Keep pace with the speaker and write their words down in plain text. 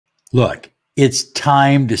Look, it's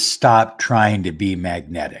time to stop trying to be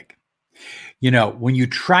magnetic. When you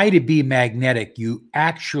try to be magnetic, you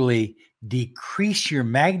actually decrease your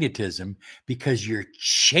magnetism because you're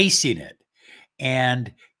chasing it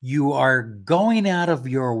and you are going out of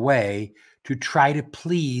your way to try to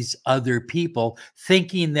please other people,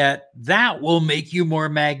 thinking that that will make you more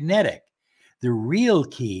magnetic. The real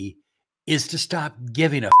key is to stop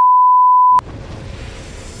giving a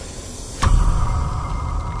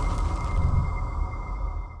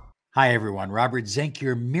Hi, everyone. Robert Zink,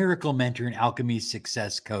 your miracle mentor and alchemy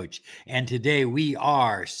success coach. And today we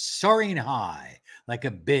are soaring high like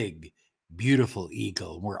a big, beautiful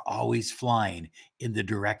eagle. We're always flying in the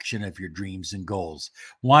direction of your dreams and goals.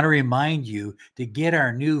 Want to remind you to get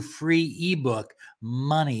our new free ebook,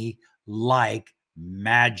 Money Like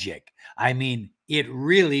Magic. I mean, it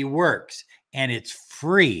really works and it's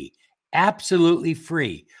free, absolutely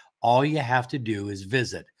free. All you have to do is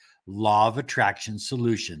visit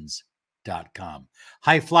lawofattractionsolutions.com.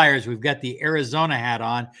 High flyers, we've got the Arizona hat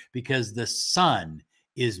on because the sun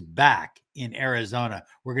is back in Arizona.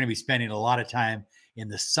 We're going to be spending a lot of time in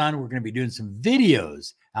the sun. We're going to be doing some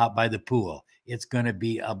videos out by the pool. It's going to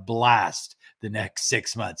be a blast the next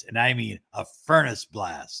 6 months. And I mean a furnace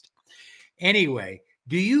blast. Anyway,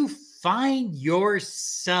 do you find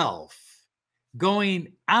yourself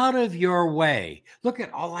going out of your way? Look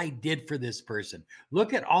at all I did for this person.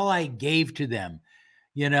 Look at all I gave to them,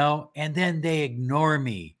 and then they ignore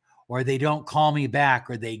me or they don't call me back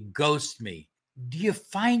or they ghost me. Do you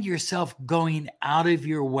find yourself going out of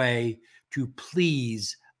your way to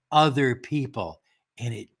please other people?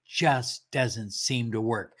 And it just doesn't seem to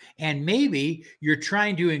work. And maybe you're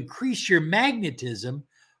trying to increase your magnetism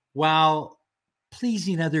while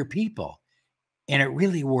pleasing other people. And it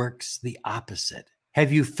really works the opposite.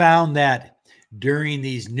 Have you found that during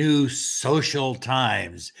these new social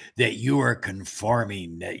times that you are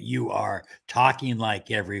conforming, that you are talking like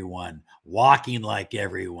everyone, walking like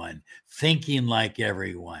everyone, thinking like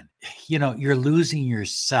everyone? You're losing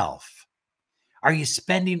yourself. Are you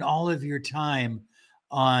spending all of your time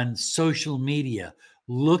on social media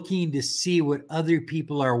looking to see what other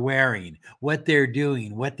people are wearing, what they're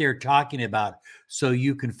doing, what they're talking about, so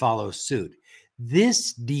you can follow suit?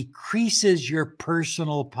 This decreases your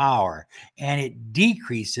personal power and it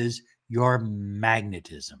decreases your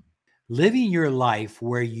magnetism. Living your life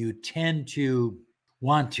where you tend to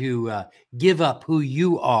want to give up who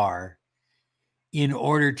you are in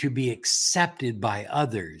order to be accepted by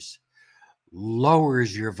others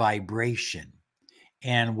lowers your vibration.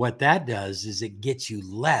 And what that does is it gets you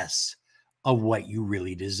less of what you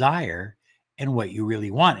really desire and what you really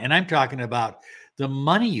want. And I'm talking about the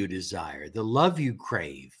money you desire, the love you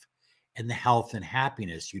crave, and the health and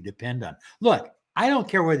happiness you depend on. Look, I don't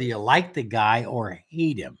care whether you like the guy or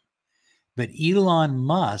hate him, but Elon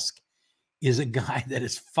Musk is a guy that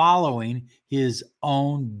is following his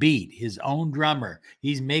own beat, his own drummer.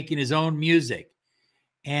 He's making his own music.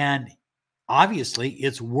 And obviously,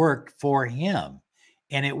 it's worked for him.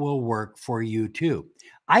 And it will work for you too.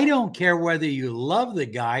 I don't care whether you love the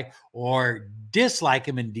guy or dislike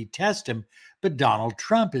him and detest him, but Donald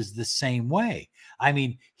Trump is the same way. I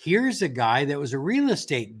mean, here's a guy that was a real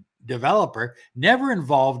estate developer, never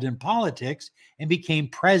involved in politics, and became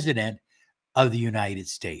president of the United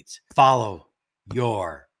States. Follow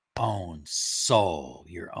your own soul,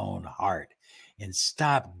 your own heart, and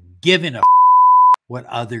stop giving a what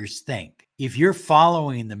others think. If you're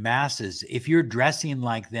following the masses, if you're dressing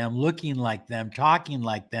like them, looking like them, talking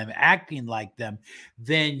like them, acting like them,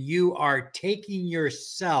 then you are taking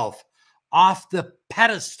yourself off the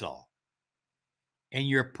pedestal and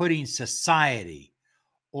you're putting society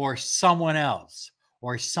or someone else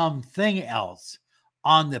or something else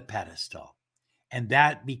on the pedestal. And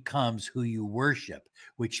that becomes who you worship,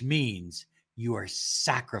 which means you are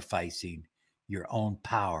sacrificing your own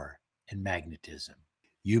power and magnetism.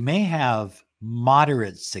 You may have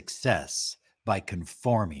moderate success by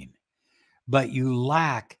conforming, but you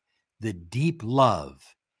lack the deep love,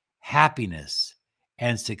 happiness,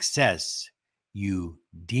 and success you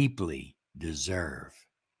deeply deserve.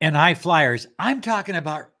 And high flyers, I'm talking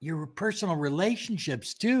about your personal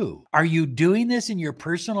relationships too. Are you doing this in your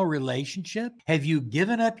personal relationship? Have you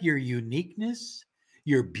given up your uniqueness,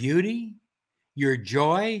 your beauty, your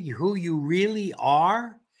joy, who you really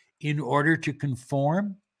are, in order to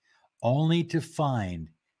conform, only to find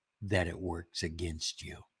that it works against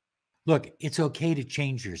you? Look, it's okay to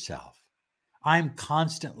change yourself. I'm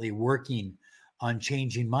constantly working on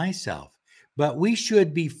changing myself, but we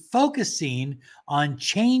should be focusing on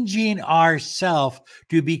changing ourselves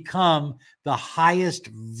to become the highest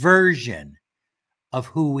version of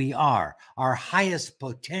who we are, our highest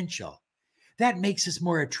potential. That makes us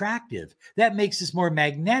more attractive. That makes us more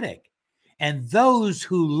magnetic. And those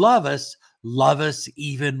who love us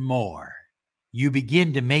even more. You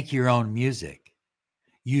begin to make your own music.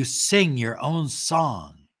 You sing your own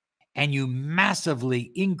song, and you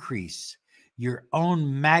massively increase your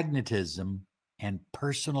own magnetism and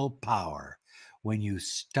personal power when you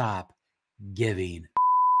stop giving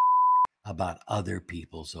about other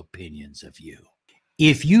people's opinions of you.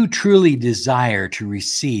 If you truly desire to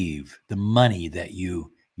receive the money that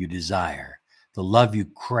you desire, the love you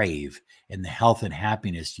crave, and the health and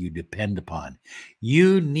happiness you depend upon,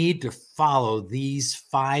 you need to follow these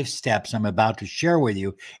 5 steps I'm about to share with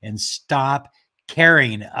you and stop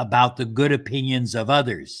caring about the good opinions of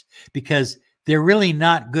others, because they're really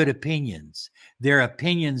not good opinions. They're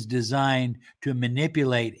opinions designed to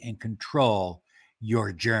manipulate and control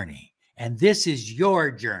your journey. And this is your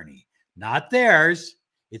journey, not theirs.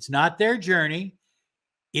 It's not their journey.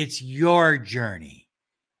 It's your journey.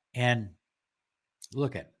 And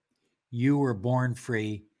look at, you were born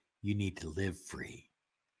free. You need to live free.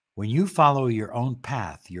 When you follow your own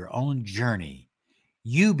path, your own journey,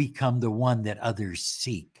 you become the one that others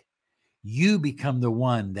seek. You become the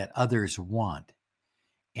one that others want.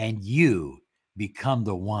 And you become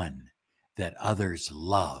the one that others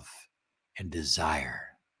love and desire.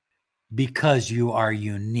 Because you are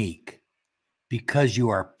unique, because you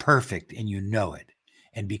are perfect and you know it,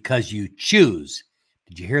 and because you choose.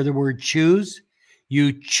 Did you hear the word choose?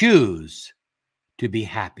 You choose to be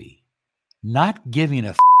happy. Not giving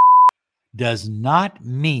a does not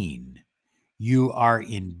mean you are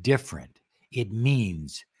indifferent. It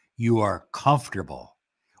means you are comfortable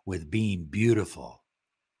with being beautiful,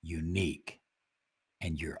 unique,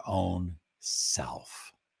 and your own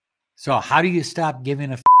self. So how do you stop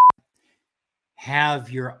giving a have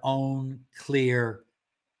your own clear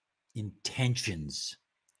intentions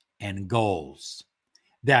and goals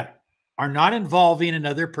that are not involving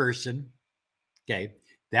another person. Okay.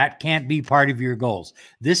 That can't be part of your goals.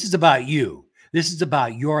 This is about you. This is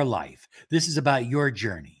about your life. This is about your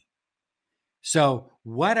journey. So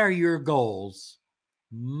what are your goals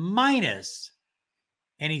minus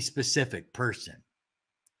any specific person?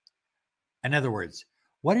 In other words,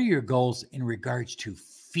 what are your goals in regards to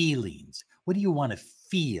feelings? What do you want to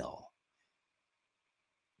feel?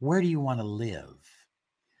 Where do you want to live?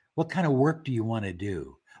 What kind of work do you want to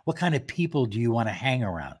do? What kind of people do you want to hang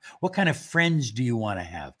around? What kind of friends do you want to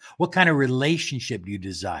have? What kind of relationship do you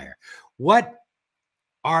desire? What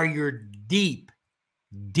are your deep,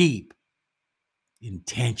 deep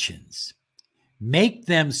intentions? Make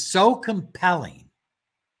them so compelling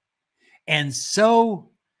and so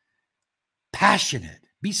passionate.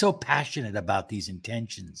 Be so passionate about these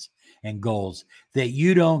intentions and goals that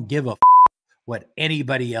you don't give a what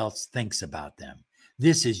anybody else thinks about them.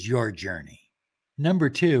 This is your journey. Number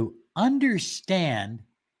 2, understand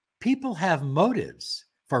people have motives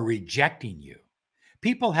for rejecting you.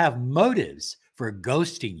 People have motives for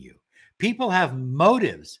ghosting you. People have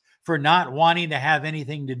motives for not wanting to have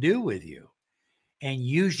anything to do with you. And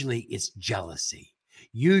usually it's jealousy.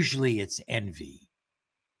 Usually it's envy.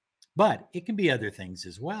 But it can be other things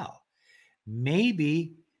as well.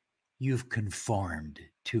 Maybe you've conformed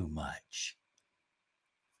too much.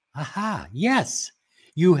 Aha, yes,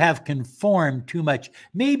 you have conformed too much.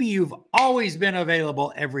 Maybe you've always been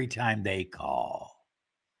available every time they call.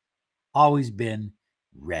 Always been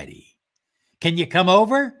ready. Can you come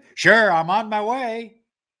over? Sure, I'm on my way.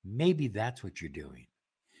 Maybe that's what you're doing.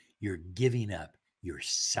 You're giving up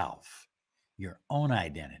yourself, your own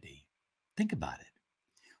identity. Think about it.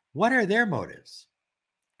 What are their motives?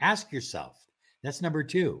 Ask yourself. That's number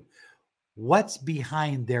 2. What's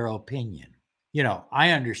behind their opinion? You know,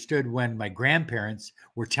 I understood when my grandparents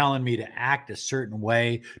were telling me to act a certain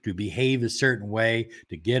way, to behave a certain way,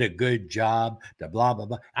 to get a good job, to blah, blah,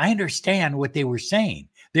 blah. I understand what they were saying.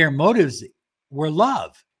 Their motives were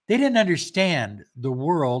love. They didn't understand the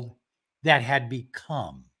world that had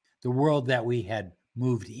become, the world that we had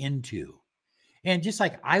moved into. And just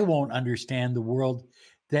like I won't understand the world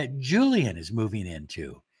that Julian is moving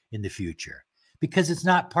into in the future, because it's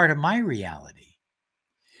not part of my reality.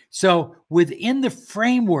 So within the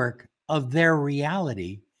framework of their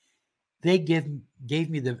reality, they gave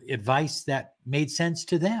me the advice that made sense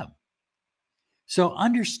to them. So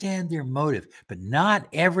understand their motive, but not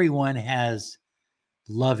everyone has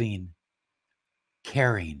loving,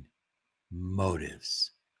 caring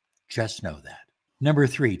motives. Just know that. Number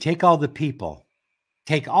 3, take all the people,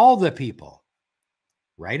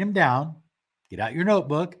 write them down, get out your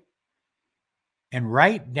notebook, and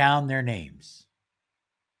write down their names.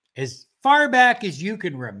 As far back as you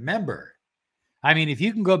can remember. I mean, if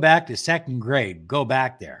you can go back to second grade, go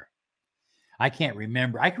back there. I can't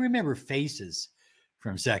remember. I can remember faces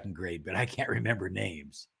from second grade, but I can't remember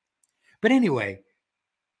names. But anyway,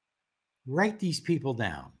 write these people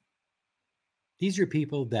down. These are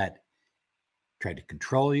people that tried to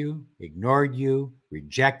control you, ignored you,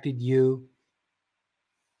 rejected you,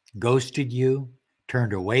 ghosted you,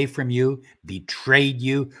 turned away from you, betrayed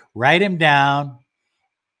you. Write them down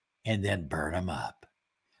and then burn them up.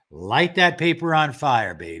 Light that paper on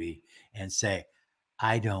fire, baby, and say,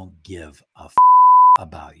 I don't give a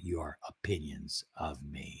about your opinions of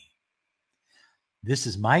me. This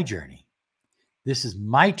is my journey. This is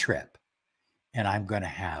my trip. And I'm going to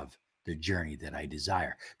have the journey that I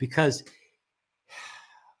desire. Because,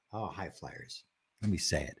 oh, high flyers, let me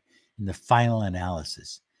say it. In the final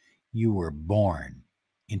analysis, you were born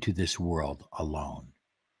into this world alone.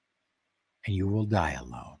 And you will die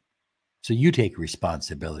alone. So you take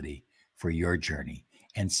responsibility for your journey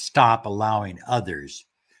and stop allowing others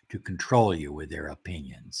to control you with their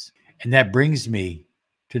opinions. And that brings me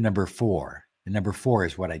to number 4. And number 4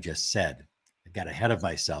 is what I just said. I got ahead of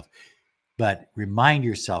myself. But remind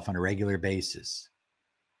yourself on a regular basis,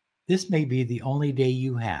 this may be the only day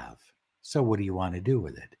you have. So what do you want to do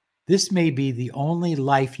with it? This may be the only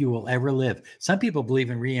life you will ever live. Some people believe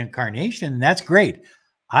in reincarnation, and that's great.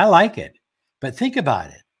 I like it. But think about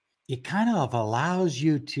it. It kind of allows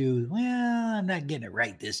you to, well, I'm not getting it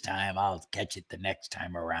right this time. I'll catch it the next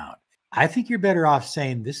time around. I think you're better off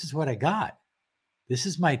saying, this is what I got. This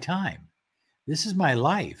is my time. This is my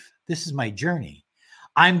life. This is my journey.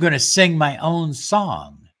 I'm going to sing my own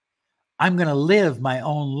song. I'm going to live my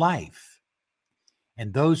own life.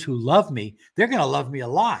 And those who love me, they're going to love me a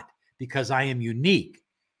lot because I am unique,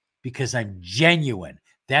 because I'm genuine.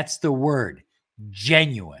 That's the word,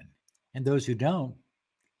 genuine. And those who don't,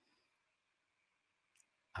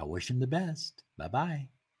 I wish them the best. Bye-bye.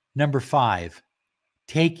 Number 5,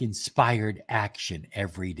 take inspired action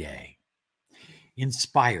every day.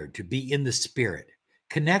 Inspired, to be in the spirit.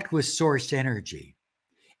 Connect with source energy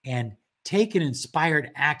and take an inspired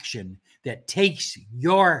action that takes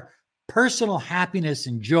your personal happiness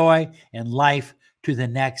and joy and life to the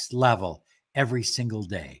next level every single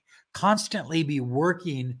day. Constantly be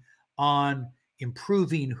working on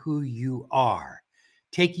improving who you are,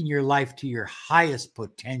 taking your life to your highest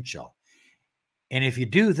potential. And if you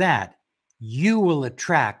do that, you will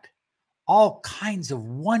attract all kinds of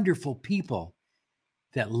wonderful people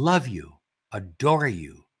that love you, adore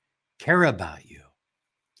you, care about you,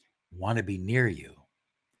 want to be near you.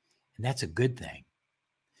 And that's a good thing.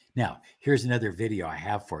 Now, here's another video I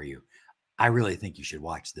have for you. I really think you should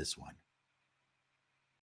watch this one.